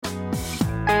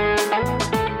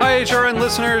HRN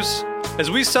listeners.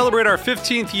 As we celebrate our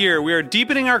 15th year, we are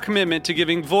deepening our commitment to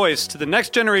giving voice to the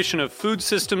next generation of food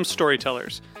systems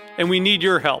storytellers, and we need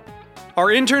your help. Our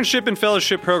internship and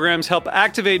fellowship programs help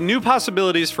activate new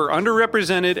possibilities for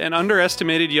underrepresented and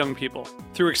underestimated young people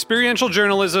through experiential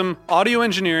journalism, audio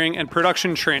engineering, and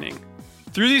production training.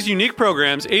 Through these unique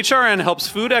programs, HRN helps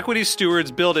food equity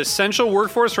stewards build essential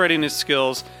workforce readiness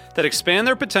skills that expand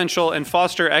their potential and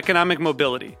foster economic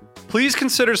mobility. Please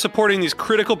consider supporting these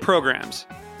critical programs.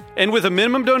 And with a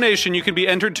minimum donation, you can be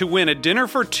entered to win a dinner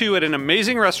for two at an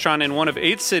amazing restaurant in one of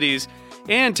 8 cities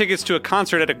and tickets to a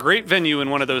concert at a great venue in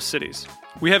one of those cities.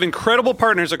 We have incredible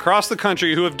partners across the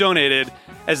country who have donated,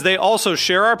 as they also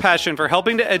share our passion for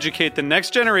helping to educate the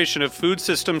next generation of food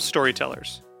systems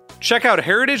storytellers. Check out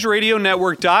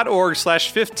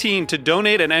heritageradionetwork.org/15 to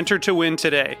donate and enter to win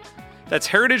today. That's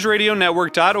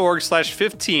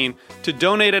heritageradionetwork.org/15 to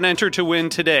donate and enter to win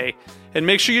today. And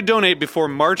make sure you donate before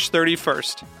March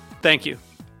 31st. Thank you.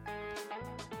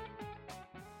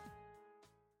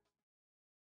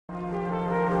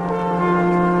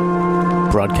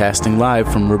 Broadcasting live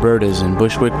from Roberta's in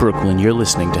Bushwick, Brooklyn, you're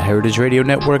listening to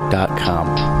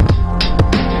heritageradionetwork.com.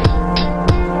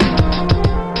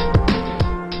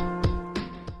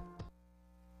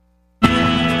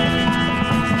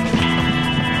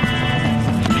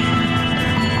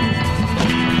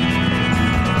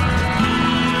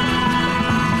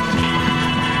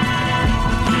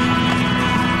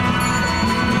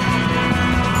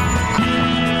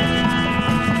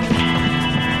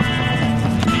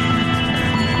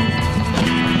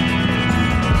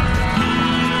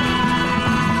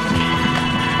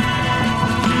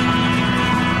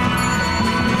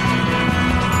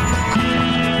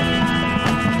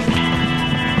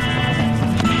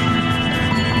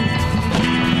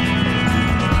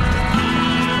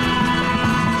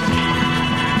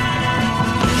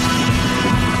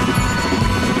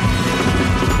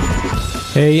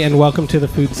 Hey, and welcome to the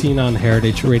Food Scene on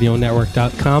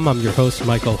heritageradionetwork.com. I'm your host,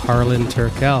 Michael Harlan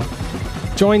Turkel.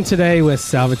 Joined today with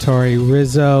Salvatore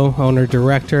Rizzo,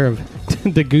 owner-director of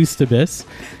the Gustibus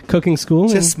Cooking School.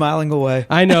 Just smiling away.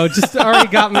 I know, just already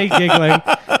got me giggling.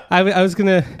 I was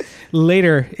going to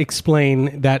later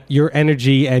explain that your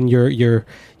energy and your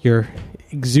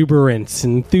exuberance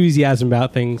and enthusiasm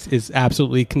about things is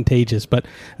absolutely contagious, but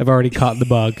I've already caught the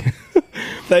bug.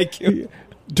 Thank you.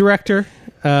 Director,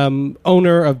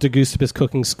 owner of the Gustibus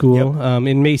Cooking School, yep.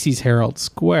 In Macy's Herald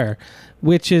Square,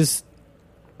 which is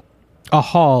a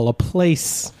hall, a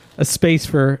place, a space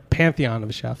for pantheon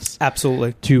of chefs.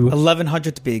 Absolutely.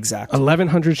 1,100 to be exact.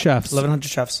 1,100 chefs.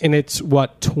 1,100 chefs. And it's,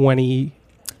 what,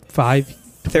 25?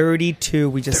 32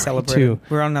 we just 32. Celebrated.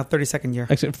 We're on our 32nd year.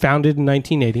 Founded in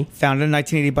 1980. Founded in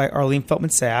 1980 by Arlene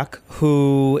Feltman-Sack,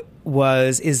 who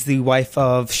is the wife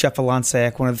of Chef Alain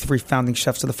Sack, one of the 3 founding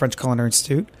chefs of the French Culinary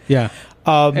Institute. Yeah.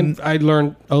 And I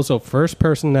learned also first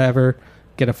person to ever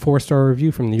get a 4-star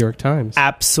review from the New York Times.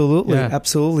 Absolutely. Yeah.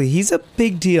 Absolutely. He's a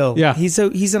big deal. Yeah. He's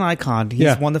an icon.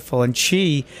 He's wonderful. And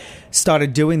she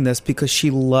started doing this because she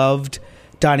loved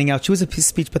dining out. She was a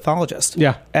speech pathologist.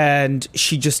 Yeah. And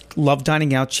she just loved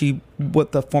dining out. She,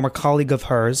 with a former colleague of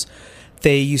hers,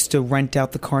 they used to rent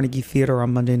out the Carnegie Theater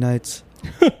on Monday nights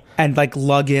and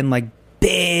lug in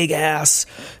big ass,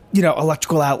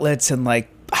 electrical outlets and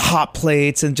hot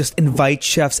plates and just invite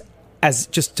chefs in. It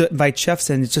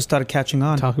just started catching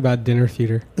on. Talk about dinner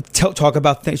theater. Talk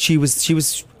about she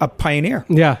was a pioneer.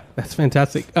 Yeah, that's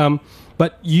fantastic.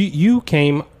 But you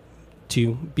came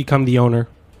to become the owner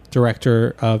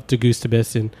director of the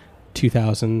Gustibus in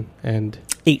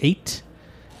 2008.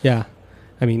 Yeah.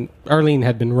 I mean, Arlene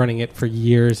had been running it for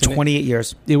years. 28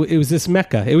 years. It was this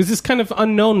mecca. It was this kind of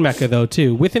unknown mecca, though,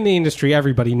 too. Within the industry,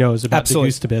 everybody knows about the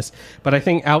Gustibus. But I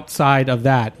think outside of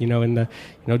that, in the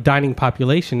dining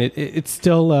population, it's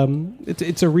still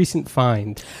it's a recent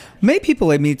find. Many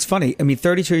people, it's funny.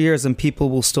 32 years and people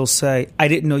will still say, I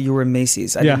didn't know you were in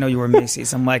Macy's. I didn't know you were in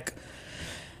Macy's. I'm like,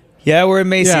 yeah, we're in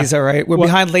Macy's, all right. We're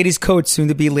behind ladies' coats, soon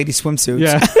to be ladies' swimsuits.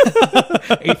 Yeah.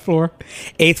 8th floor.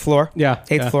 8th floor. Yeah.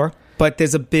 8th floor. But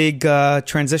there's a big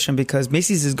transition because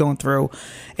Macy's is going through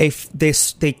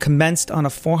they commenced on a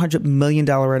 $400 million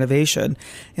renovation,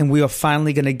 and we are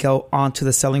finally going to go onto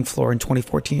the selling floor in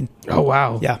 2014. Oh,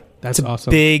 wow. Yeah. That's it's a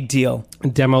awesome. Big deal.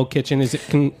 Demo kitchen, is it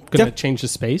going to change the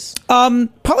space?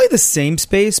 Probably the same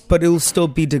space, but it'll still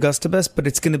be Gustibus, but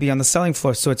it's going to be on the selling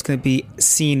floor, so it's going to be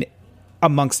seen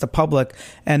amongst the public,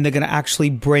 and they're going to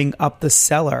actually bring up the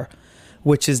cellar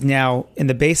which is now in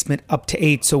the basement, up to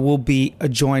 8. So we'll be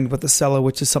adjoined with the cellar,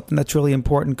 which is something that's really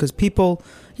important because people,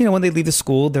 when they leave the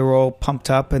school, they're all pumped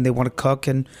up and they want to cook.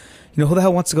 And, who the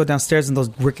hell wants to go downstairs in those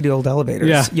rickety old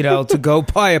elevators, to go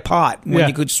buy a pot when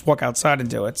you could just walk outside and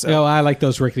do it. So. I like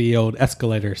those rickety old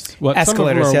escalators. Escalators, some of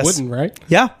them are yes. wooden, right?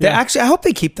 Yeah. Actually, I hope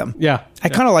they keep them. Yeah. I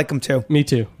kind of like them too. Me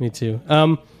too.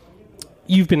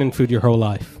 You've been in food your whole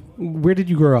life. Where did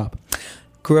you grow up?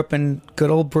 Grew up in good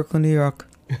old Brooklyn, New York.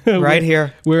 Right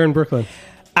here. Where in Brooklyn?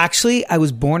 Actually, I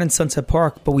was born in Sunset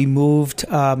Park, but we moved.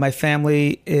 My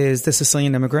family is the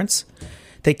Sicilian immigrants.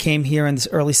 They came here in the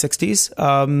early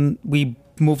 60s. We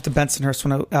moved to Bensonhurst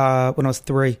when I was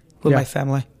 3 with my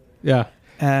family. Yeah.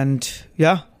 And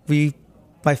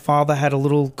my father had a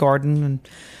little garden and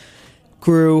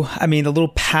grew, a little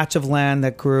patch of land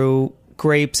that grew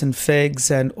grapes and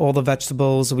figs and all the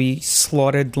vegetables. We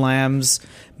slaughtered lambs,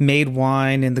 made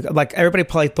wine, and everybody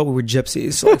probably thought we were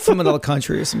gypsies, from another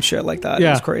country or some shit like that. Yeah.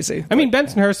 It was crazy.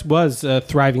 Bensonhurst was a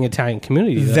thriving Italian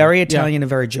community, though. Very Italian and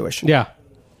very Jewish. Yeah.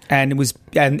 And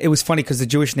it was funny because the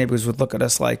Jewish neighbors would look at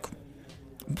us like,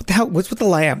 what the hell? What's with the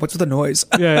lamb? What's with the noise?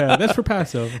 Yeah, that's for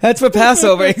Passover. That's for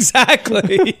Passover,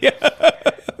 exactly.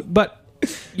 But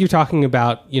you're talking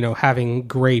about, having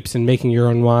grapes and making your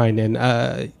own wine,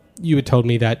 and you had told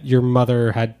me that your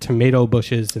mother had tomato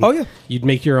bushes, and you'd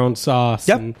make your own sauce.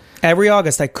 Yep. And every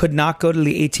August, I could not go to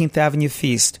the 18th Avenue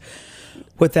feast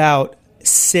without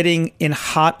sitting in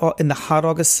the hot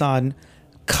August sun,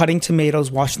 cutting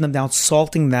tomatoes, washing them down,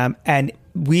 salting them, and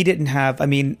we didn't have.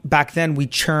 Back then we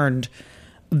churned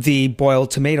the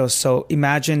boiled tomatoes. So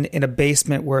imagine in a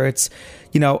basement where it's,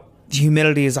 the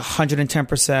humidity is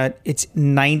 110%. It's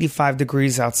 95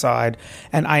 degrees outside,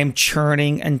 and I am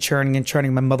churning and churning and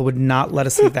churning. My mother would not let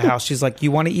us leave the house. She's like,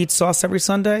 "You want to eat sauce every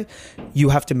Sunday? You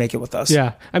have to make it with us."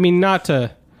 Yeah, not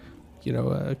to,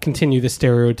 continue the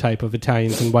stereotype of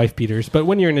Italians and wife beaters, but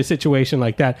when you're in a situation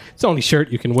like that, it's the only shirt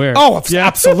you can wear. Oh,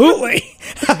 absolutely.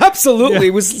 Absolutely. Yeah.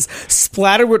 It was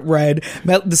splattered with red.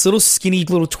 This little skinny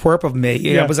little twerp of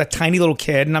me. I was a tiny little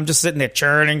kid, and I'm just sitting there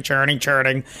churning,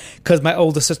 because my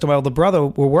older sister, my older brother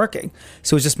were working.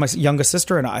 So it was just my younger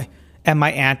sister and I, and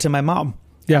my aunt and my mom.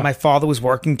 Yeah. And my father was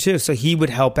working too, so he would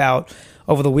help out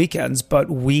over the weekends, but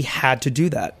we had to do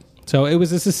that. So it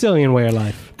was a Sicilian way of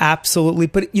life. Absolutely.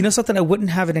 But something, I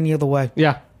wouldn't have it any other way.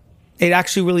 Yeah. It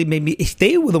actually really made me,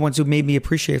 they were the ones who made me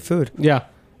appreciate food. Yeah.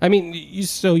 You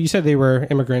said they were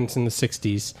immigrants in the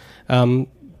 60s.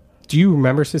 Do you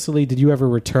remember Sicily? Did you ever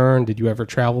return? Did you ever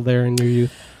travel there in your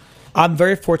youth? I'm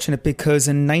very fortunate because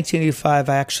in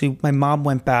 1985, my mom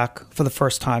went back for the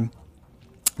first time.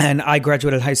 And I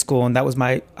graduated high school, and that was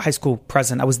my high school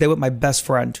present. I was there with my best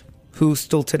friend, who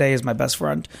still today is my best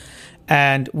friend.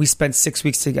 And we spent 6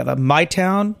 weeks together. My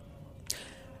town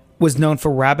was known for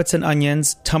rabbits and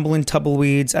onions, tumbling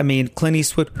tumbleweeds. Clint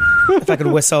Eastwood, if I could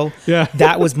whistle. Yeah.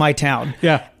 That was my town.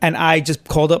 Yeah. And I just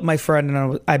called up my friend,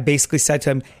 and I basically said to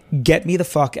him, "Get me the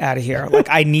fuck out of here.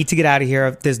 I need to get out of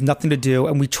here. There's nothing to do."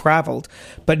 And we traveled.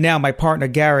 But now my partner,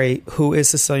 Gary, who is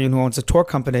Sicilian, who owns a tour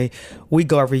company, we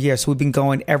go every year. So we've been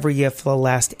going every year for the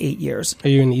last 8 years. Are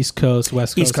you an East Coast,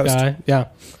 West Coast East Coast guy? Yeah.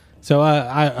 So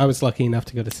I was lucky enough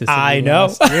to go to Sicily. I know.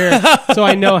 Last year. So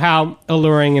I know how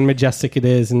alluring and majestic it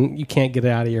is, and you can't get it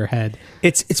out of your head.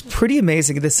 It's pretty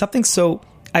amazing. There's something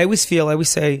I always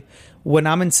say, when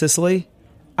I'm in Sicily,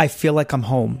 I feel like I'm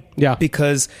home. Yeah.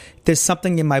 Because there's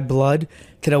something in my blood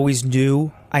that I always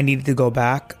knew I needed to go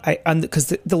back.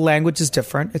 Because the language is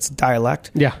different. It's a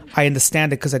dialect. Yeah. I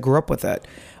understand it because I grew up with it.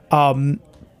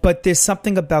 But there's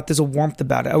a warmth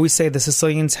about it. I always say the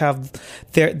Sicilians have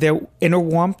their inner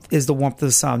warmth is the warmth of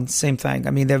the sun. Same thing.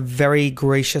 They're very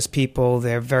gracious people.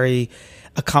 They're very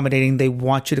accommodating. They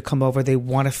want you to come over. They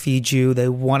want to feed you. They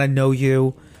want to know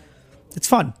you. It's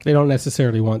fun. They don't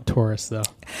necessarily want tourists, though.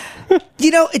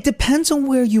 It depends on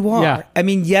where you are. Yeah.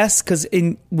 Yes, because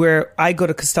where I go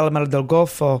to Castellammare del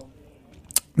Golfo,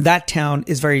 that town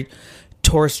is very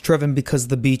tourist-driven because of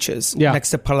the beaches next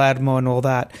to Palermo and all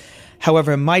that.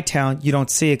 However, in my town, you don't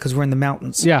see it because we're in the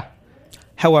mountains. Yeah.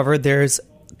 However, there's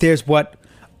what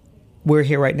we're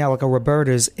here right now, like a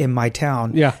Roberta's in my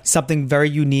town. Yeah. Something very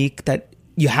unique that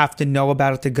you have to know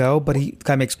about it to go, but he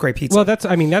kind of makes great pizza. Well, that's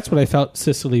what I felt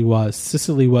Sicily was.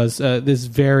 Sicily was this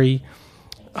very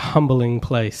humbling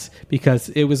place because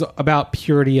it was about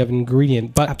purity of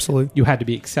ingredient, but absolutely, you had to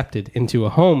be accepted into a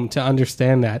home to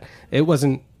understand that. It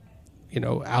wasn't,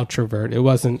 outrovert. It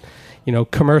wasn't,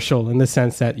 commercial in the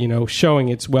sense that, showing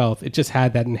its wealth. It just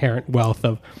had that inherent wealth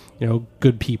of,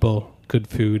 good people, good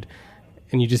food,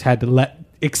 and you just had to let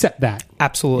accept that.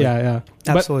 Absolutely. Yeah.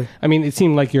 Absolutely. But, I mean, it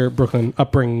seemed like your Brooklyn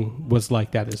upbringing was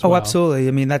like that as well. Oh, absolutely.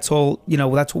 I mean, that's all,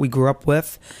 that's what we grew up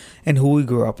with and who we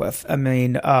grew up with. I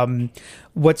mean,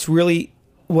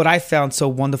 what I found so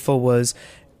wonderful was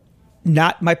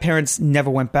my parents never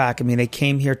went back. I mean, they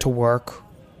came here to work,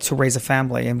 to raise a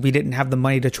family, and we didn't have the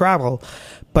money to travel.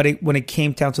 But when it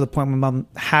came down to the point where my mom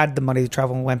had the money to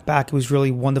travel and went back, it was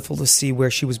really wonderful to see where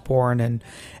she was born.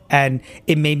 And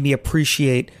it made me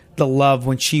appreciate the love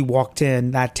when she walked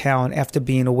in that town after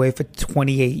being away for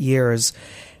 28 years.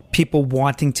 People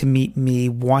wanting to meet me,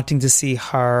 wanting to see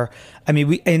her. I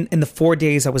mean, in the 4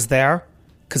 days I was there,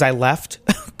 because I left,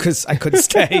 because I couldn't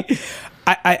stay.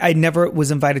 I never was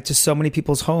invited to so many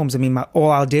people's homes. I mean,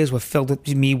 all our days were filled with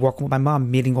me walking with my mom,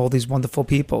 meeting all these wonderful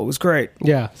people. It was great.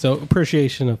 Yeah, so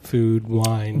appreciation of food,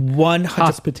 wine, 100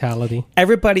 hospitality.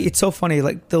 Everybody, it's so funny.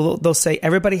 Like they'll say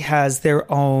everybody has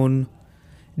their own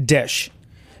dish.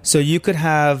 So you could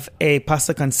have a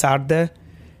pasta con sarde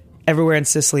everywhere in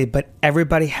Sicily, but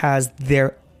everybody has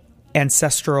their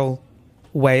ancestral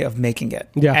way of making it.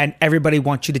 Yeah. And everybody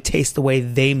wants you to taste the way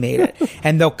they made it.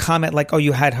 And they'll comment like, oh,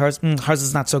 you had hers. Hers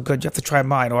is not so good. You have to try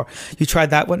mine. Or you tried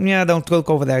that one. Yeah, don't go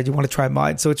over there. You want to try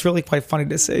mine. So it's really quite funny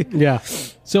to see. Yeah.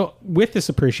 So with this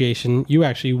appreciation, you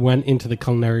actually went into the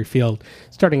culinary field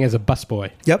starting as a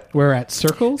busboy. Yep. We're at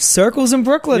Circles. Circles in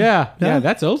Brooklyn. Yeah,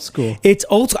 that's old school. It's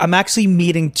old. I'm actually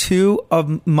meeting 2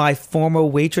 of my former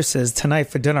waitresses tonight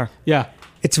for dinner. Yeah.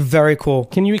 It's very cool.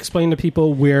 Can you explain to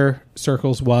people where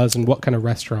Circles was and what kind of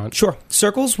restaurant? Sure.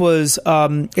 Circles was,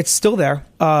 it's still there,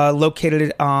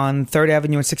 located on 3rd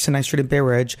Avenue and 69th Street in Bay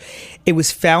Ridge. It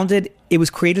was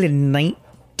created in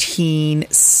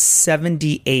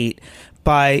 1978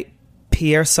 by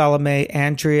Pierre Salome,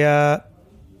 Andrea,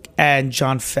 and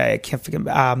John Fay. I can't forget.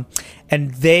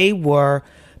 And they were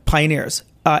pioneers.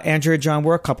 Andrea and John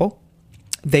were a couple.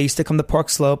 They used to come to Park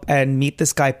Slope and meet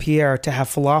this guy, Pierre, to have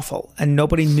falafel. And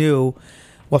nobody knew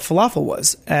what falafel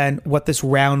was and what this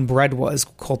round bread was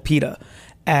called pita.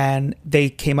 And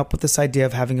they came up with this idea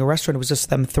of having a restaurant. It was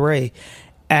just them 3.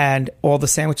 And all the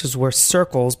sandwiches were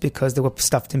circles because they were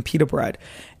stuffed in pita bread.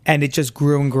 And it just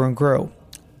grew and grew and grew.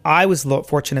 I was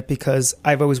fortunate because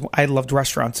I loved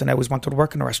restaurants and I always wanted to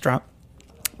work in a restaurant.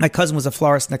 My cousin was a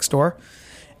florist next door,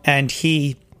 and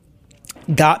he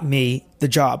got me the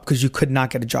job because you could not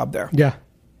get a job there. Yeah.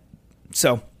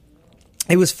 So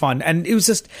it was fun. And it was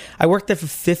just, I worked there for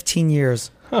 15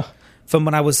 years. From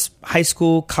when I was high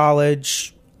school,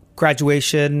 college,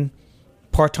 graduation,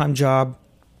 part-time job.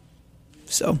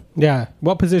 So. Yeah.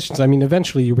 What positions? I mean,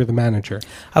 eventually you were the manager.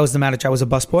 I was the manager. I was a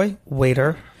busboy,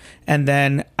 waiter. And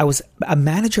then I was a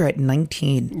manager at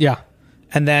 19. Yeah.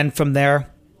 And then from there,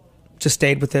 just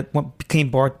stayed with it. Became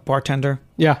bartender.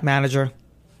 Yeah. Manager.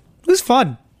 It was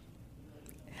fun.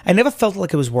 I never felt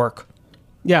like it was work.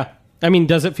 Yeah. I mean,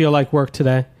 does it feel like work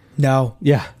today? No.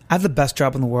 Yeah. I have the best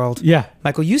job in the world. Yeah.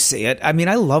 Michael, you see it. I mean,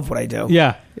 I love what I do.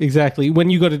 Yeah, exactly. When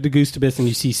you go to the Gustibus and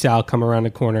you see Sal come around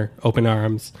the corner, open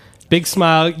arms, big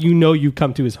smile, you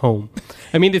come to his home.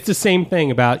 I mean, it's the same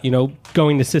thing about,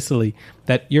 going to Sicily,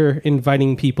 that you're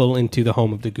inviting people into the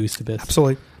home of the Gustibus.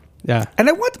 Absolutely. Yeah. And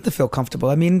I want them to feel comfortable.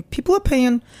 I mean, people are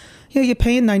paying... you're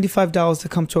paying $95 to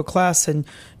come to a class, and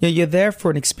you're there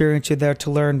for an experience. You're there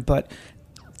to learn. But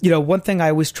one thing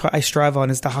I strive on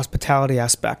is the hospitality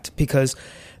aspect, because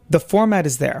the format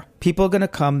is there. People are going to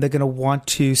come. They're going to want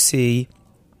to see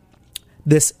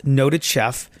this noted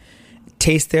chef,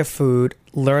 taste their food,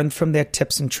 learn from their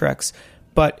tips and tricks.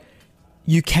 But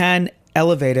you can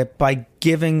elevate it by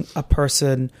giving a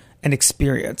person an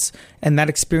experience, and that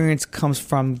experience comes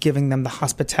from giving them the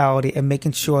hospitality and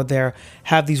making sure they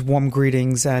have these warm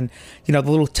greetings and the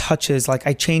little touches. Like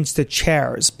I changed the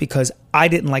chairs because I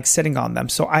didn't like sitting on them,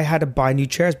 so I had to buy new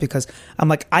chairs because I'm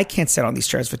like, I can't sit on these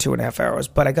chairs for 2.5 hours.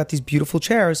 But I got these beautiful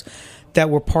chairs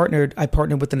that were I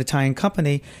partnered with an Italian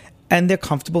company, and they're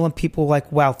comfortable, and people are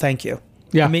like, wow, thank you.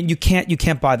 Yeah. I mean, you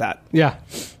can't buy that. Yeah.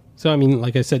 So, I mean,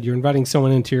 like I said, you're inviting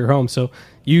someone into your home, so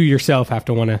you yourself have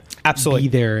to want to absolutely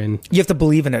be there. And you have to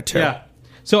believe in it, too. Yeah.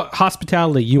 So,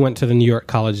 hospitality, you went to the New York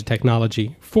College of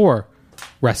Technology for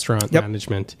restaurant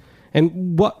management.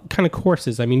 And what kind of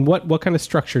courses? I mean, what kind of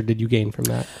structure did you gain from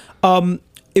that?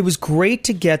 It was great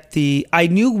to get I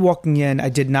knew walking in, I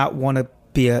did not want to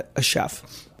be a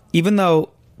chef. Even though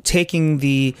taking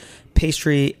the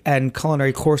pastry and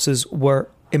culinary courses were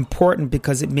important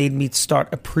because it made me start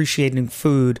appreciating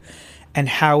food and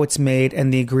how it's made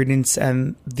and the ingredients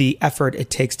and the effort it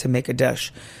takes to make a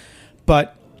dish.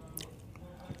 But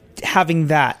having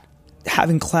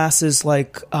classes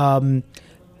like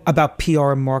about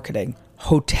PR and marketing,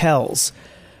 hotels,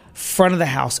 front of the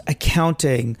house,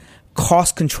 accounting,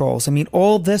 cost controls. I mean,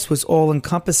 all this was all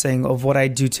encompassing of what I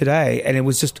do today. And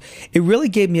it really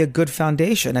gave me a good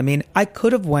foundation. I mean, I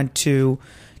could have went to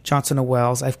Johnson &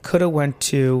 Wales. I could have went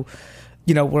to,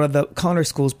 one of the culinary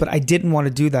schools, but I didn't want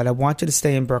to do that. I wanted to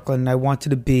stay in Brooklyn. I wanted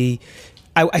to be,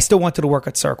 I still wanted to work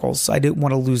at Circles. So I didn't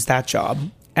want to lose that job.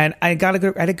 And I got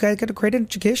a great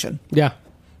education. Yeah.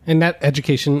 And that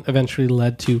education eventually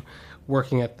led to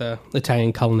working at the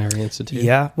Italian Culinary Institute.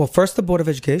 Yeah. Well, first the Board of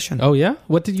Education. Oh, yeah?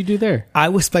 What did you do there? My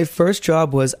first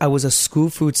job was I was a school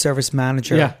food service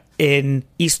manager in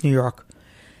East New York.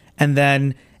 And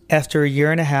then after a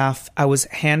year and a half, I was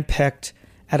handpicked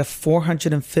out of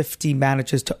 450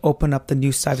 managers to open up the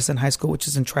new Stuyvesant High School, which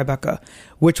is in Tribeca,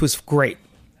 which was great.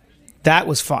 That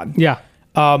was fun. Yeah.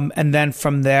 And then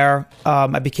from there,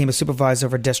 I became a supervisor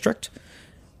of a district.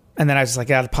 And then I was like,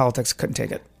 the politics, couldn't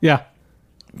take it. Yeah.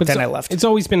 But then I left. It's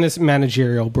always been this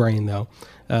managerial brain, though,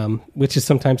 which is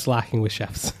sometimes lacking with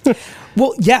chefs.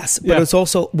 Well, yes, but it's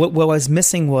also what I was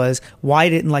missing was why I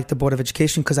didn't like the Board of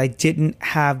Education, because I didn't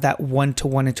have that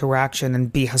one-to-one interaction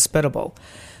and be hospitable.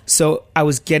 So I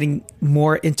was getting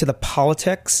more into the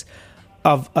politics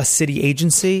of a city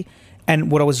agency, and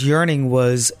what I was yearning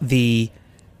was the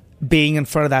being in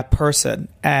front of that person.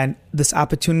 And this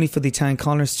opportunity for the Italian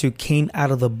Culinary Institute came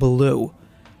out of the blue.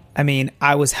 I mean,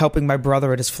 I was helping my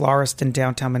brother at his florist in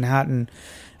downtown Manhattan,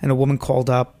 and a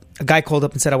guy called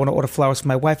up and said, I want to order flowers for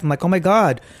my wife. I'm like, oh my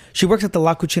God, she works at the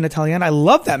La Cucina Italiana. I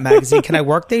love that magazine. Can I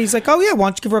work there? He's like, oh yeah, why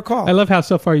don't you give her a call? I love how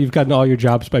so far you've gotten all your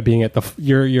jobs by being at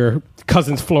your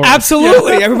cousin's florist.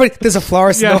 Absolutely. Yeah. Everybody, there's a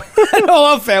florist in the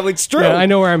whole family. It's true. Yeah, I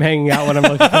know where I'm hanging out when I'm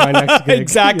looking for my next gig.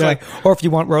 Exactly. Yeah. Or if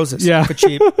you want roses for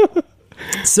cheap.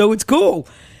 So it's cool.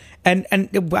 And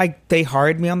they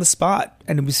hired me on the spot,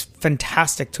 and it was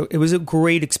fantastic. It was a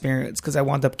great experience because I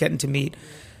wound up getting to meet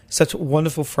such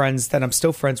wonderful friends that I'm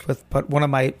still friends with. But one of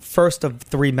my first of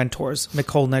three mentors,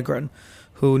 Nicole Negrin,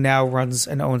 who now runs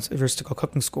and owns Aristocle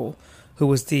Cooking School, who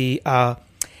was the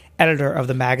editor of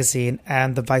the magazine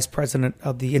and the vice president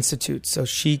of the institute. So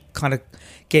she kind of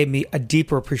gave me a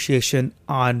deeper appreciation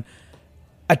on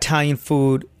Italian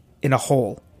food in a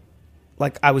whole.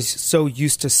 Like, I was so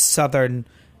used to Southern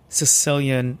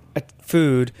Sicilian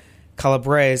food,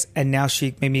 Calabrese, and now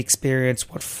she made me experience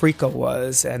what Frico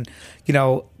was, and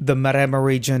the Maremma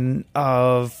region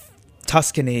of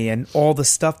Tuscany, and all the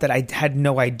stuff that I had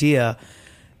no idea.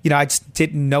 I just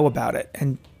didn't know about it,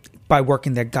 and by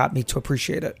working there, got me to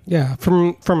appreciate it. Yeah,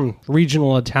 from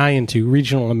regional Italian to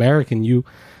regional American, you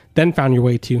then found your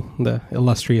way to the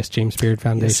illustrious James Beard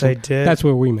Foundation. Yes, I did. That's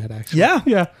where we met, actually.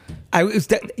 Yeah.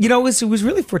 It was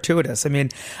really fortuitous. I mean,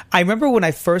 I remember when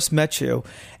I first met you,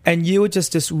 and you were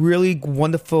just this really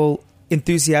wonderful,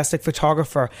 enthusiastic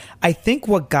photographer. I think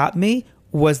what got me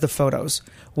was the photos.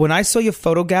 When I saw your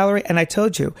photo gallery, and I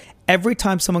told you, every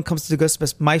time someone comes to the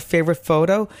Gustibus, my favorite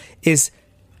photo is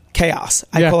chaos.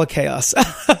 I call it chaos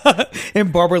in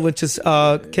Barbara Lynch's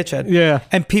kitchen. Yeah.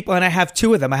 And I have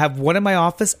two of them. I have one in my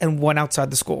office and one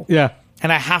outside the school. Yeah.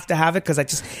 And I have to have it because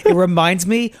it reminds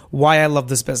me why I love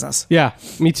this business. Yeah,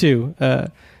 me too.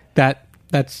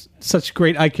 That's such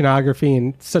great iconography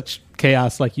and such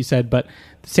chaos, like you said, but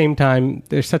at the same time,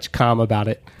 there's such calm about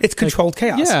it. It's controlled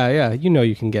chaos. Yeah.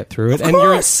 You can get through it. Of and course.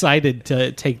 You're excited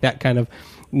to take that kind of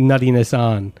nuttiness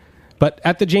on. But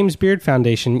at the James Beard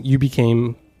Foundation, you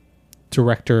became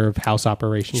director of house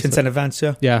operations. And events,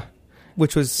 yeah. Yeah.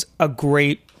 Which was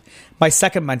my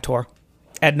second mentor,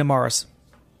 Edna Morris,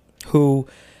 who,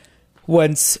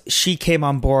 once she came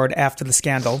on board after the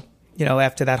scandal,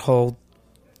 after that whole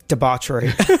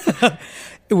debauchery,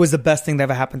 it was the best thing that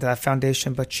ever happened to that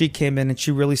foundation. But she came in and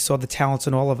she really saw the talents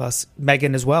in all of us.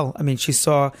 Megan as well. I mean, she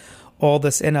saw all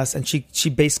this in us, and she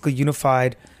basically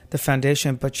unified the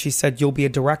foundation. But she said, you'll be a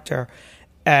director.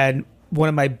 And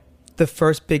the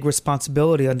first big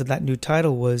responsibility under that new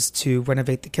title was to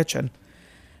renovate the kitchen,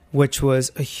 which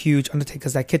was a huge undertaking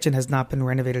because that kitchen has not been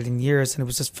renovated in years, and it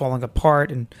was just falling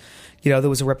apart. And, there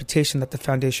was a reputation that the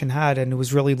foundation had, and it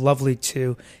was really lovely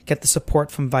to get the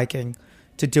support from Viking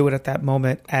to do it at that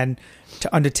moment and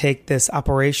to undertake this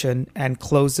operation and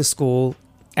close the school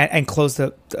and close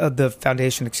the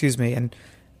foundation, and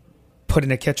put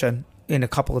in a kitchen in a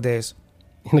couple of days.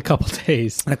 In a couple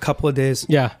of days.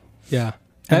 Yeah.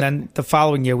 And then the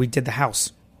following year, we did the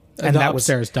house. And that was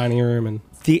upstairs dining room and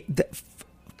the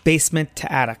basement to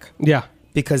attic. Yeah.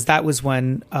 Because that was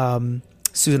when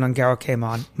Susan Ungaro came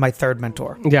on, my third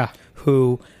mentor. Yeah.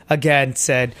 Who, again,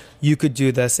 said, you could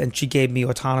do this. And she gave me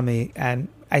autonomy. And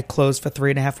I closed for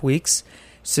 3.5 weeks.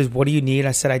 She said, what do you need?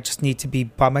 I said, I just need to be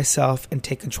by myself and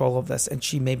take control of this. And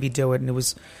she made me do it. And it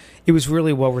was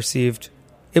really well received.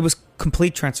 It was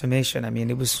complete transformation. I mean,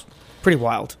 it was pretty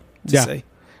wild. to see.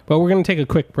 But we're going to take a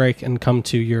quick break and come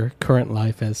to your current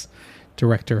life as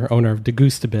director, owner of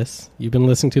Gustibus. You've been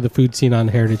listening to the Food Scene on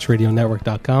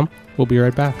HeritageRadioNetwork.com. We'll be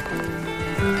right back.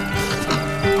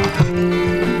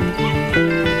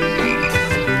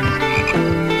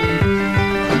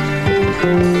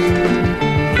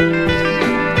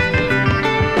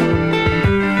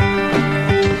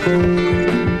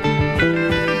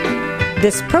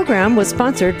 This program was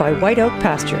sponsored by White Oak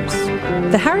Pastures.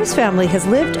 The Harris family has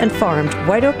lived and farmed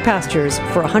White Oak Pastures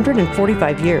for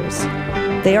 145 years.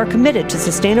 They are committed to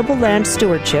sustainable land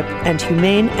stewardship and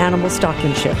humane animal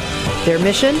stockmanship. Their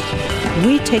mission?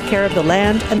 We take care of the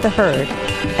land and the herd,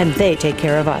 and they take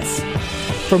care of us.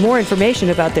 For more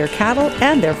information about their cattle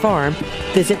and their farm,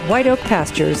 visit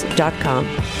whiteoakpastures.com.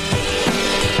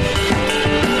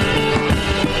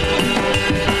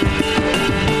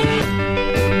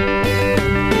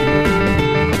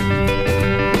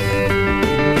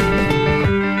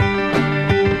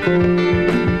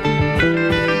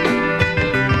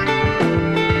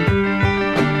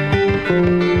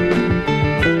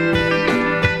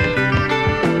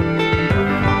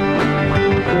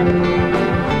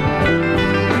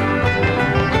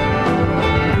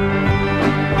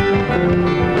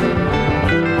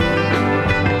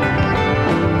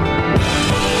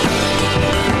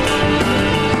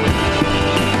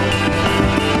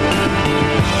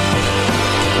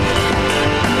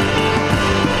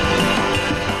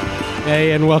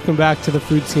 Hey, and welcome back to the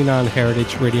Food Scene on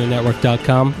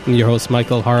HeritageRadioNetwork.com. I'm your host,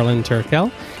 Michael Harlan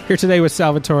Turkel. Here today with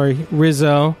Salvatore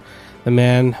Rizzo, the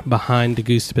man behind the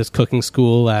Gustibus Cooking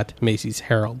School at Macy's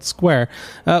Herald Square.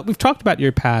 We've talked about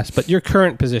your past, but your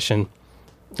current position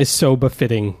is so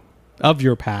befitting of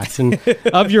your past and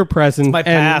of your present my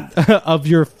and of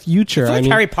your future. I feel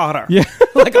like Harry Potter. Yeah.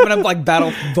 Like I'm going to like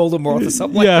battle Voldemort or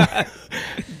something like that.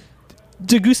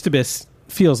 The Gustibus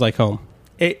feels like home.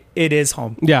 It is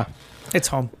home. Yeah. It's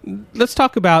home. Let's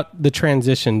talk about the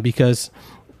transition, because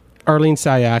Arlene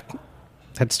Sayak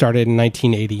had started in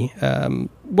 1980.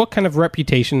 What kind of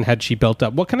reputation had she built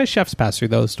up? What kind of chefs passed through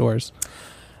those doors?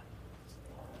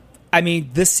 I mean,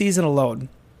 this season alone,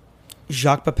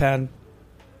 Jacques Pepin,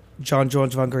 John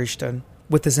George von Grieschten,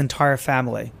 with his entire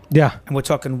family. Yeah. And we're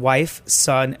talking wife,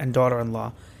 son, and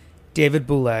daughter-in-law. David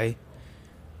Boulay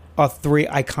are three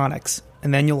iconics.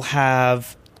 And then you'll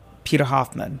have Peter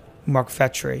Hoffman, Mark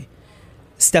Fetry,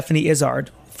 Stephanie Izzard,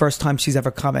 first time she's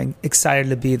ever coming, excited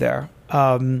to be there.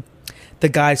 The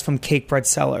guys from Cake Bread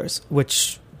Cellars,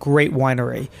 which great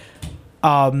winery.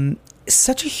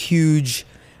 Such a huge,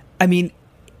 I mean,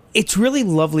 it's really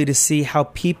lovely to see how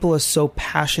people are so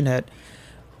passionate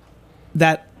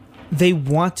that they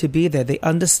want to be there. They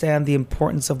understand the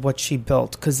importance of what she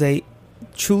built, because they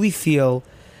truly feel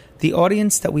the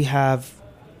audience that we have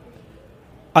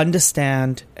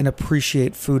understand and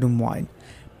appreciate food and wine.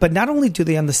 But not only do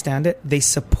they understand it, they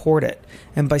support it.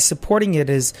 And by supporting it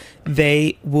is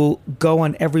they will go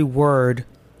on every word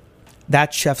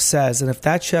that chef says. And if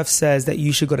that chef says that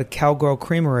you should go to Cowgirl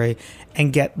Creamery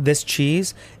and get this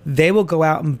cheese, they will go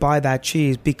out and buy that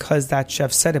cheese because that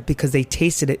chef said it, because they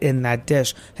tasted it in that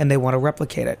dish and they want to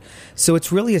replicate it. So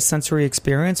it's really a sensory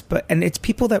experience, and it's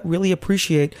people that really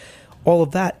appreciate all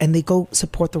of that, and they go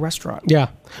support the restaurant. Yeah.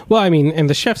 Well, I mean, and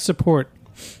the chefs support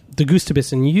the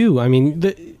Gustibus and you. I mean,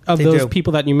 those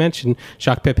people that you mentioned,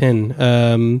 Jacques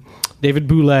Pepin, David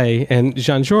Boulay, and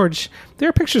Jean-Georges, there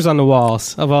are pictures on the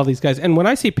walls of all these guys. And when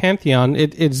I say pantheon,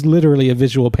 it's literally a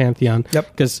visual pantheon.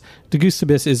 Yep. Because the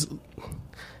Gustibus is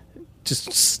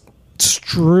just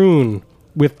strewn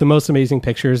with the most amazing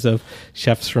pictures of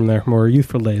chefs from their more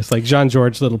youthful days, like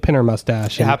Jean-Georges' little pinner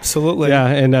mustache. And, absolutely. Yeah,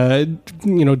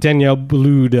 and, Danielle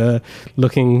Bouloud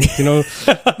looking, so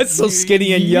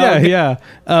skinny and young. Yeah.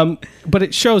 But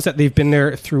it shows that they've been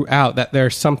there throughout, that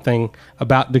there's something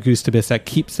about the Gustibus that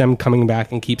keeps them coming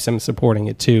back and keeps them supporting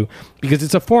it too. Because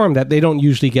it's a forum that they don't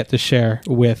usually get to share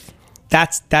with.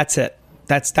 That's it.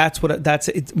 That's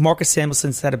it. Marcus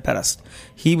Samuelson said it best.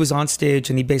 He was on stage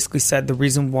and he basically said the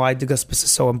reason why the Gustibus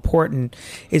is so important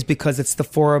is because it's the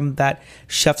forum that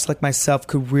chefs like myself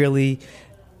could really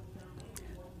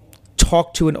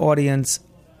talk to an audience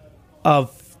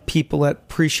of people that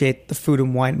appreciate the food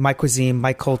and wine, my cuisine,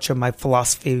 my culture, my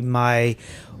philosophy, my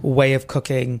way of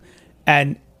cooking,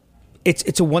 and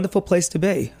it's a wonderful place to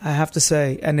be, I have to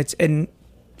say, and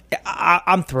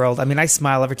I'm thrilled. I mean, I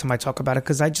smile every time I talk about it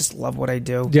because I just love what I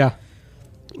do. Yeah.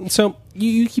 So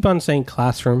you keep on saying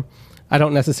classroom. I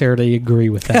don't necessarily agree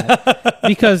with that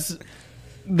because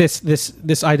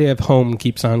this idea of home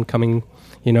keeps on coming,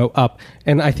 up.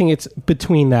 And I think it's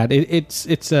between that.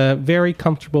 It's a very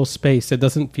comfortable space. It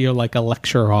doesn't feel like a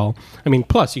lecture hall. I mean,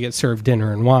 plus you get served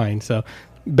dinner and wine, so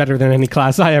better than any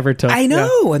class I ever took. I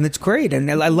know, and it's great.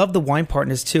 And I love the wine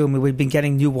partners, too. I mean, we've been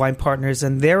getting new wine partners,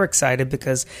 and they're excited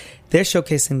because they're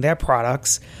showcasing their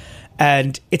products.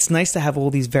 And it's nice to have all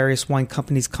these various wine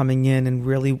companies coming in and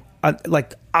really,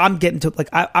 I'm getting to,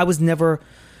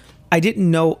 I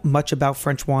didn't know much about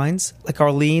French wines. Like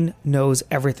Arlene knows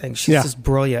everything. She's just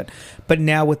brilliant. But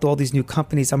now with all these new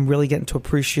companies, I'm really getting to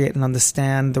appreciate and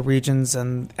understand the regions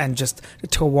and just the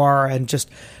terroir and just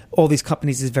all these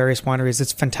companies, these various wineries.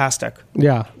 It's fantastic.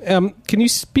 Yeah. Can you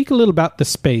speak a little about the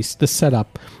space, the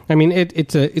setup? I mean,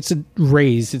 it's a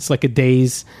raise. It's like a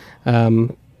day's.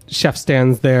 Chef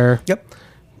stands there. Yep.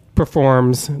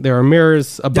 Performs. There are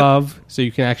mirrors above, so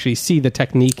you can actually see the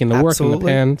technique and the work in the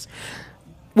pans.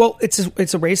 Well,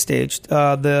 it's a raised stage.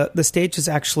 The stage is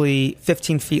actually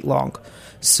 15 feet long.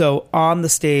 So on the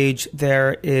stage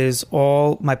there is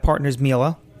all my partner's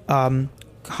Miele,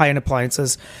 high-end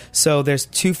appliances. So there's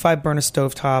 2 5-burner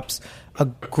stovetops, a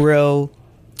grill,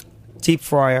 deep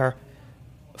fryer,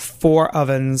 4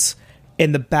 ovens.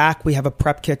 In the back we have a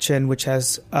prep kitchen which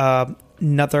has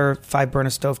another 5-burner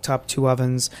stovetop, 2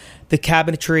 ovens. The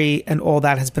cabinetry and all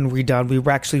that has been redone. We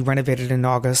were actually renovated in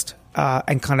August.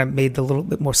 And kind of made it a little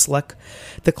bit more slick.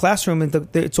 The classroom,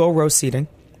 it's all row seating,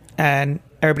 and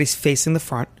everybody's facing the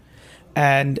front.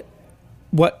 And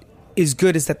what is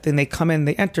good is that then they come in,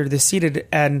 they enter, they're seated,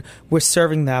 and we're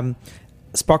serving them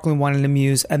sparkling wine and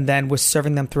amuse, and then we're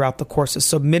serving them throughout the courses.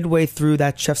 So midway through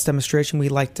that chef's demonstration, we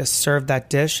like to serve that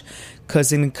dish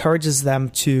because it encourages them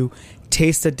to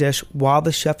taste the dish while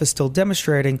the chef is still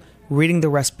demonstrating, reading the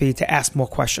recipe to ask more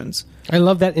questions. I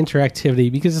love that interactivity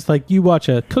because it's like you watch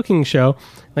a cooking show,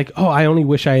 like, oh, I only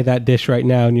wish I had that dish right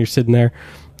now, and you're sitting there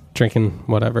drinking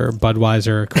whatever,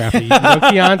 Budweiser or crappy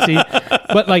Chianti.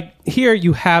 But like here,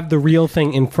 you have the real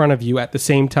thing in front of you at the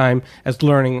same time as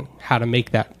learning how to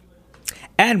make that.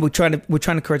 And we're trying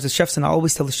to encourage the chefs, and I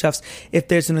always tell the chefs, if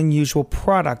there's an unusual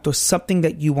product or something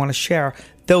that you want to share,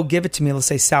 they'll give it to me. They'll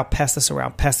say, Sal, pass this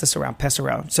around, pass this around, pass it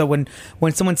around. So when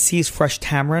someone sees fresh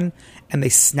tamarind and they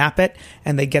snap it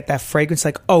and they get that fragrance,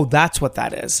 like, oh, that's what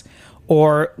that is.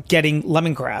 Or getting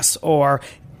lemongrass, or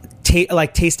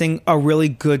tasting a really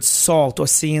good salt, or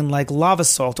seeing like lava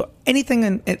salt, or anything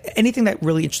that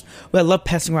really interests. Well, I love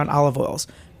passing around olive oils.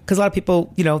 Because a lot of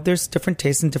people, there's different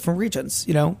tastes in different regions.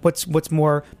 What's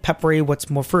more peppery, what's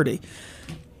more fruity.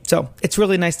 So it's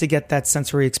really nice to get that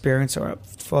sensory experience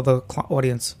for the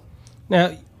audience.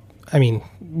 Now, I mean,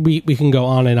 we can go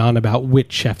on and on about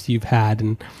which chefs you've had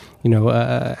and,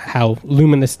 how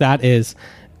luminous that is.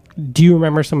 Do you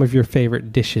remember some of your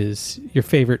favorite dishes, your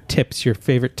favorite tips, your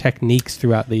favorite techniques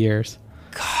throughout the years?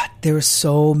 God, there are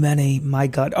so many. My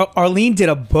God. Arlene did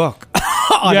a book.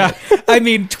 Yeah. I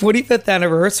mean, 25th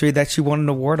anniversary that she won an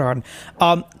award on.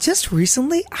 Just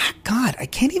recently, God, I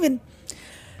can't even...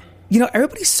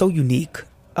 everybody's so unique.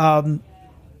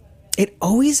 It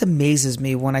always amazes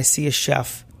me when I see a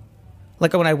chef,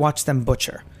 like when I watch them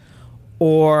butcher,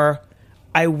 or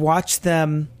I watch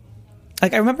them...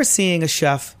 Like I remember seeing a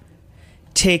chef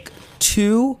take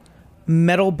 2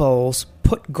 metal bowls,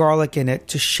 put garlic in it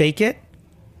to shake it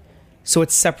so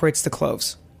it separates the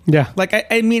cloves. Yeah. Like,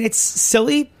 I mean, it's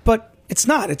silly, but it's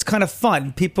not. It's kind of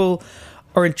fun. People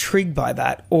are intrigued by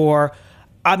that. Or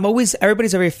everybody's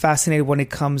very fascinated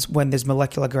when there's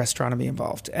molecular gastronomy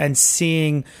involved, and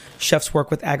seeing chefs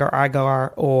work with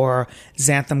agar-agar or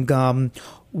xanthan gum,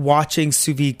 watching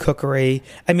sous vide cookery.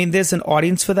 I mean, there's an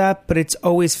audience for that, but it's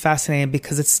always fascinating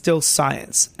because it's still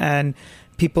science. And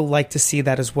people like to see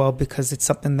that as well because it's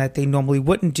something that they normally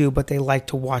wouldn't do, but they like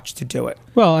to watch to do it.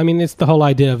 Well, I mean, it's the whole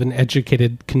idea of an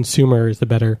educated consumer is the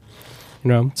better,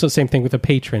 So same thing with a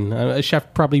patron. A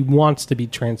chef probably wants to be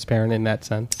transparent in that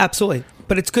sense. Absolutely.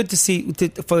 But it's good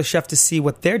for the chef to see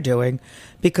what they're doing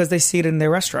because they see it in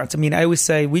their restaurants. I mean, I always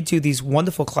say we do these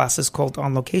wonderful classes called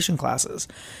on-location classes.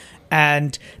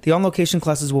 And the on-location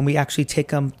classes when we actually take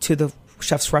them to the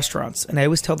chef's restaurants. And I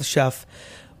always tell the chef,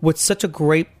 what's such a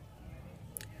great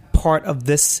part of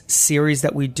this series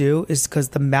that we do is because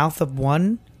the mouth of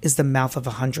one is the mouth of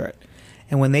 100.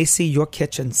 And when they see your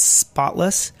kitchen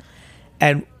spotless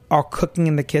and are cooking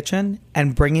in the kitchen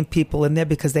and bringing people in there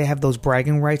because they have those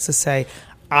bragging rights to say,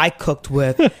 I cooked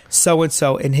with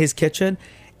so-and-so in his kitchen,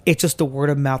 it's just the word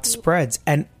of mouth spreads.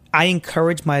 And I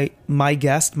encourage my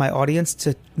guest, my audience,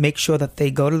 to make sure that they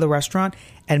go to the restaurant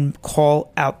and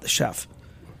call out the chef.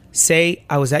 Say,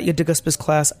 I was at your Gustibus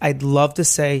class. I'd love to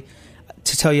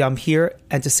tell you I'm here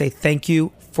and to say thank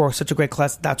you for such a great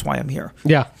class. That's why I'm here.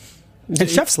 Yeah. And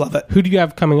chefs love it. Who do you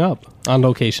have coming up on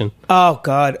location? Oh,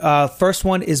 God. First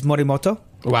one is Morimoto.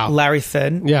 Wow. Larry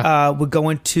Finn. Yeah. We're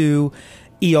going to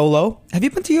Iolo. Have you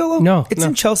been to Iolo? No, It's no.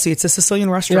 in Chelsea. It's a Sicilian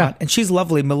restaurant, and she's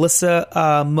lovely. Melissa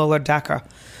Muller-Dacker.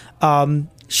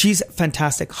 She's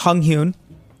fantastic. Hung Hyun.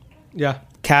 Yeah.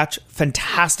 Catch,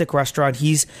 fantastic restaurant.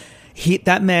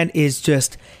 That man is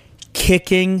just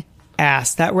kicking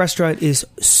ass. That restaurant is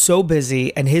so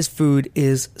busy, and his food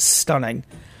is stunning.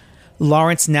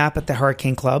 Lawrence Knapp at the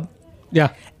Hurricane Club.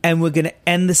 Yeah. And we're going to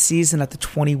end the season at the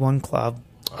 21 Club.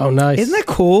 Oh, nice. Isn't that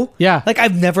cool? Yeah. Like,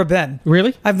 I've never been.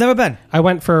 Really? I've never been. I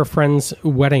went for a friend's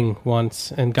wedding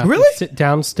once and got Really? to sit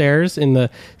downstairs in the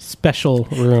special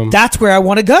room. That's where I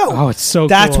want to go. Oh, it's so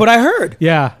That's cool. what I heard.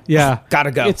 Yeah, yeah.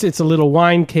 Gotta go. It's a little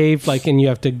wine cave, and you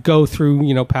have to go through,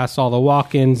 past all the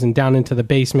walk-ins and down into the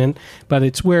basement. But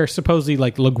it's where supposedly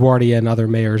LaGuardia and other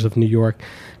mayors of New York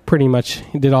pretty much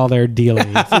did all their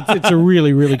dealing. It's a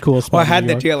really, really cool spot. Well, I had in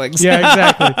New the York. dealings. Yeah,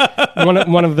 exactly.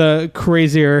 one of the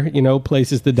crazier,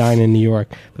 places to dine in New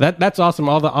York. That's awesome.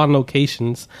 All the on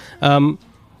locations.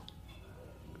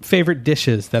 Favorite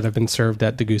dishes that have been served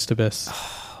at the Gustibus?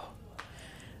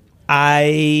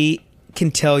 I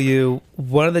can tell you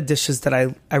one of the dishes that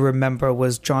I remember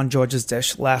was John George's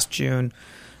dish last June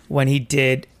when he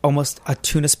did almost a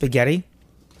tuna spaghetti,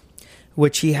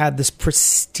 which he had this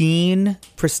pristine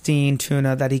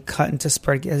tuna that he cut into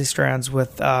spaghetti strands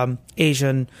with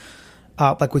Asian,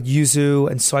 like with yuzu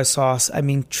and soy sauce. I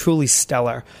mean, truly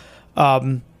stellar.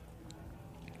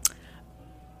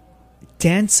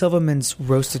 Dan Silverman's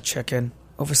roasted chicken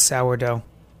over sourdough.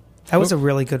 That was a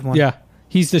really good one. Yeah.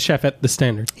 He's the chef at the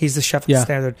Standard. He's the chef at Yeah. the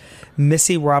Standard.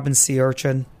 Missy Robbins' sea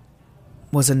urchin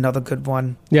was another good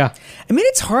one. Yeah. I mean,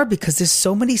 it's hard because there's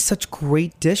so many such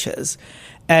great dishes.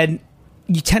 And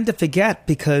you tend to forget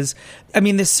because, I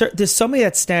mean, there's so many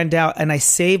that stand out. And I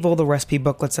save all the recipe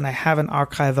booklets and I have an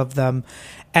archive of them.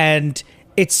 And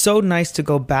it's so nice to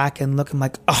go back and look and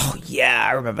like, oh, yeah,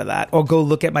 I remember that. Or go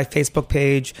look at my Facebook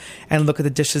page and look at the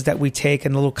dishes that we take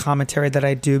and the little commentary that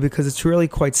I do because it's really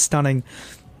quite stunning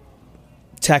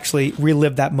to actually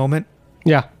relive that moment,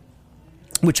 Yeah.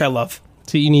 which I love.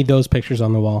 So you need those pictures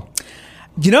on the wall.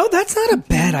 That's not a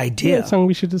bad idea. That's something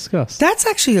we should discuss. That's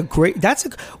actually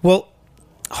well,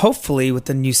 hopefully with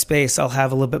the new space, I'll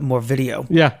have a little bit more video.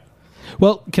 Yeah.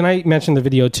 Well, can I mention the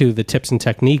video too? The tips and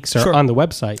techniques are Sure. on the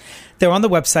website. They're on the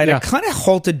website. Yeah. I kind of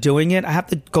halted doing it. I have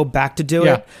to go back to do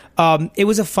it. It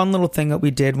was a fun little thing that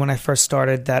we did when I first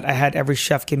started that I had every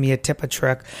chef give me a tip, a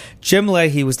trick. Jim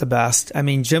Leahy was the best. I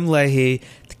mean, Jim Leahy,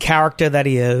 the character that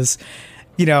he is,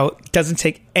 doesn't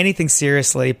take anything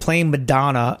seriously, playing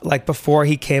Madonna like before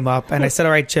he came up. And I said,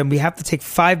 all right, Jim, we have to take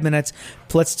 5 minutes.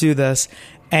 Let's do this.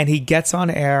 And he gets on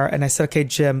air, and I said, okay,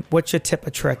 Jim, what's your tip,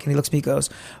 a trick? And he looks at me and goes,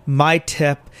 my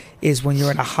tip is when you're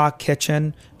in a hot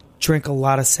kitchen, drink a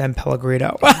lot of San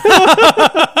Pellegrino.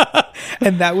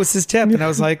 And that was his tip. And I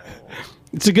was like,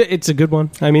 It's a good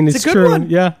one. I mean, it's a good true. one.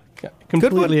 Yeah. Good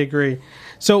Completely one. agree.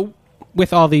 So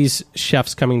with all these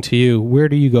chefs coming to you, where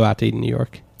do you go out to eat in New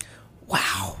York?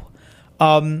 wow.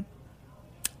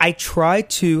 I try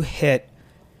to hit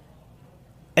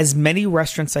as many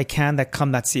restaurants I can that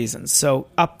come that season. So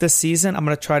up this season, I'm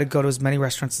going to try to go to as many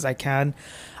restaurants as I can.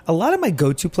 A lot of my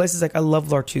go-to places, like I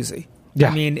love L'Artusi. Yeah.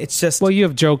 I mean, it's just... Well, you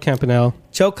have Joe Campanelle.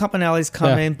 Joe Campanelli's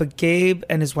coming, Yeah. but Gabe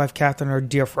and his wife Catherine are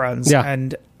dear friends. Yeah.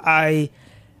 And I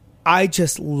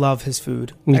just love his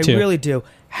food. Me too. I really do.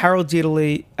 Harold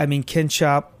Dietely, I mean,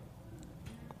 Kinshop.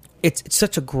 It's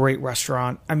such a great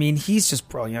restaurant. I mean, he's just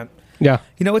brilliant. Yeah.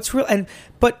 It's real.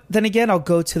 But then again, I'll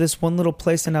go to this one little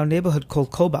place in our neighborhood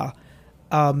called Koba.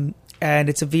 And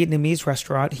it's a Vietnamese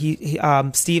restaurant.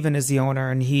 Steven is the owner,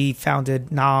 and he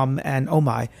founded Nam and Oh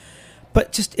My.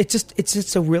 But it's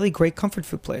just a really great comfort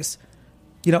food place.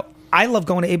 I love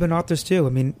going to Abe and Arthur's too. I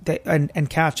mean, and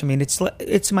Catch. I mean, it's my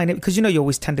neighborhood because you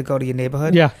always tend to go to your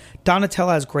neighborhood. Yeah. Donatella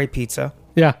has great pizza.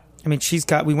 Yeah. I mean,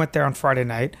 we went there on Friday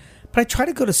night. But I try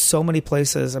to go to so many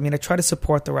places. I mean, I try to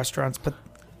support the restaurants. But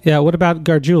Yeah. What about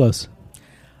Gargiulo's?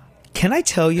 can I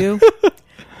tell you,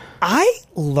 I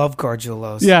love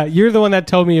Gargiulo's. Yeah. You're the one that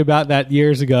told me about that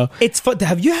years ago. It's fun.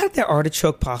 Have you had their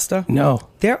artichoke pasta? No.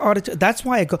 Their artichoke. That's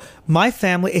why I go. My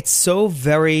family. It's so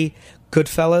very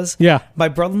Goodfellas. Yeah. My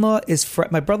brother-in-law is.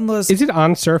 My brother-in-law's. Is it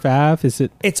on Surf Ave? Is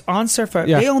it? It's on Surfer.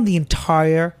 Yeah. They own the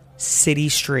entire city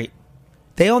street.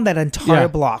 They own that entire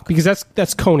block. Because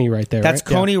that's Coney right there. That's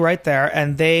right? Coney right there,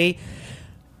 and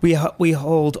we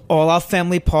hold all our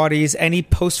family parties, any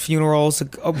post funerals.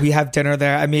 We have dinner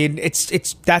there. I mean,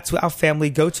 that's our family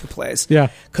go to place. Yeah.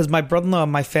 Because my brother-in-law,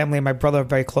 and my family, and my brother are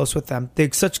very close with them.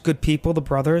 They're such good people, the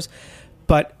brothers.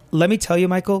 But let me tell you,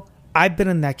 Michael, I've been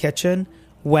in that kitchen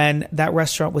when that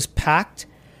restaurant was packed.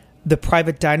 The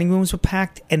private dining rooms were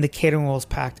packed and the catering hall was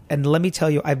packed. And let me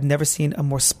tell you, I've never seen a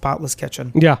more spotless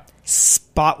kitchen. Yeah.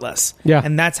 Spotless. Yeah.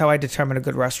 And that's how I determine a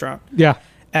good restaurant. Yeah.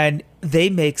 And they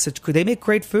make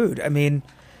great food. I mean,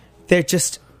 they're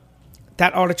just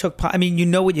that artichoke pie. I mean, you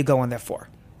know what you're going there for.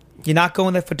 You're not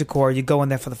going there for decor. You're going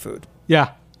there for the food.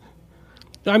 Yeah.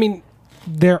 I mean,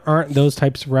 there aren't those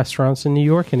types of restaurants in New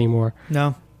York anymore.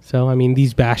 No. So, I mean,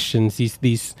 these bastions,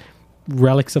 these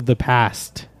relics of the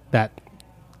past that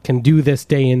can do this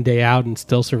day in, day out and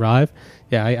still survive.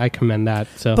 Yeah, I commend that.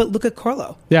 So, but look at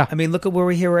Carlo. Yeah. I mean, look at where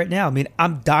we're here right now. I mean,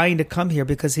 I'm dying to come here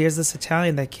because here's this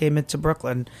Italian that came into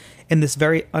Brooklyn in this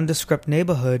very nondescript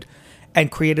neighborhood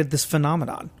and created this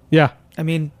phenomenon. Yeah. I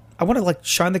mean, I want to like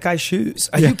shine the guy's shoes.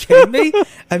 Are you kidding me?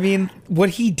 I mean, what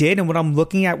he did and what I'm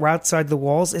looking at right outside the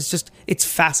walls is just, it's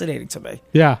fascinating to me.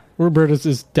 Yeah. Roberta's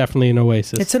is definitely an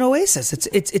oasis. It's an oasis.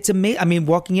 It's amazing. I mean,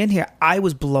 walking in here, I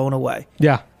was blown away.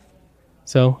 Yeah.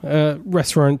 So,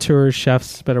 restaurateurs,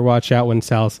 chefs, better watch out when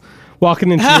Sal's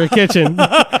walking into your kitchen.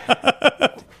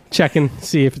 Check and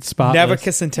see if it's spotless. Never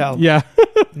kiss and tell. Yeah.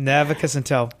 Never kiss and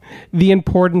tell. The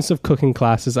importance of cooking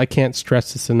classes, I can't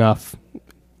stress this enough.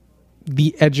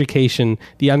 The education,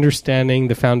 the understanding,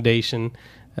 the foundation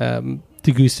to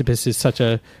Gustibus is such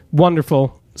a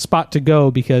wonderful spot to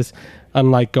go because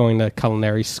unlike going to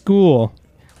culinary school,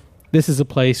 this is a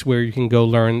place where you can go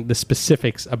learn the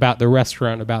specifics about the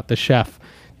restaurant, about the chef.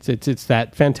 It's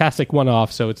that fantastic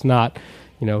one-off, so it's not,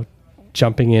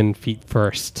 jumping in feet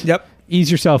first. Yep.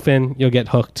 Ease yourself in, you'll get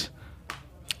hooked.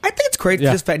 I think it's great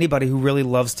just for anybody who really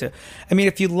loves to. I mean,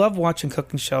 if you love watching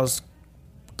cooking shows,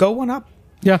 go one up.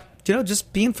 Yeah.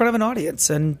 Just be in front of an audience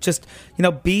and just,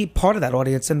 be part of that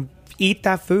audience and eat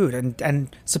that food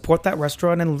and support that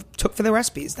restaurant and look for the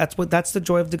recipes. That's the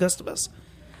joy of the Gustibus.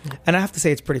 And I have to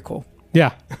say, it's pretty cool.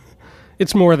 Yeah.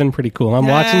 It's more than pretty cool. I'm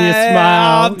watching you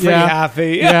smile. I'm pretty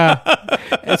happy. Yeah.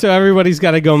 And so everybody's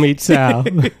got to go meet Sal.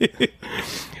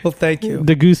 Well, thank you.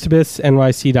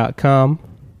 TheGustibusNYC.com,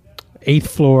 8th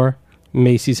floor,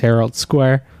 Macy's Herald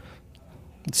Square.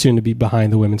 Soon to be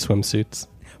behind the women's swimsuits.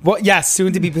 Well, yes,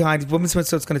 soon to be behind. Women's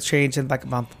swimsuits is going to change in like a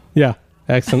month. Yeah.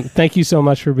 Excellent. Thank you so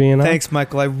much for being on. Thanks,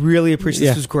 Michael. I really appreciate it.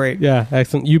 This was great. Yeah,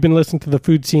 excellent. You've been listening to The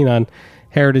Food Scene on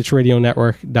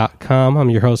heritageradionetwork.com. I'm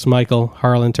your host, Michael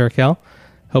Harlan Turkel.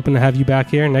 Hoping to have you back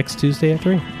here next Tuesday at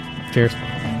 3. Cheers.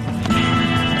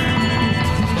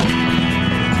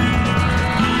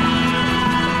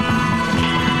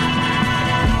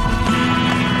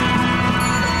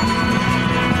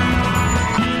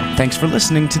 Thanks for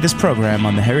listening to this program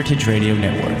on the Heritage Radio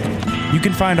Network. You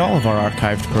can find all of our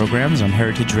archived programs on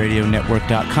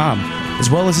heritageradionetwork.com,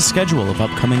 as well as a schedule of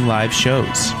upcoming live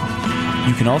shows.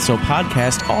 You can also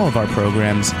podcast all of our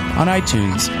programs on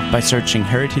iTunes by searching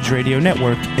Heritage Radio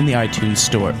Network in the iTunes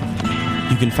Store.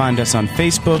 You can find us on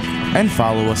Facebook and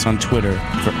follow us on Twitter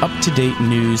for up-to-date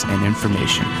news and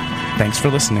information. Thanks for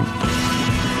listening.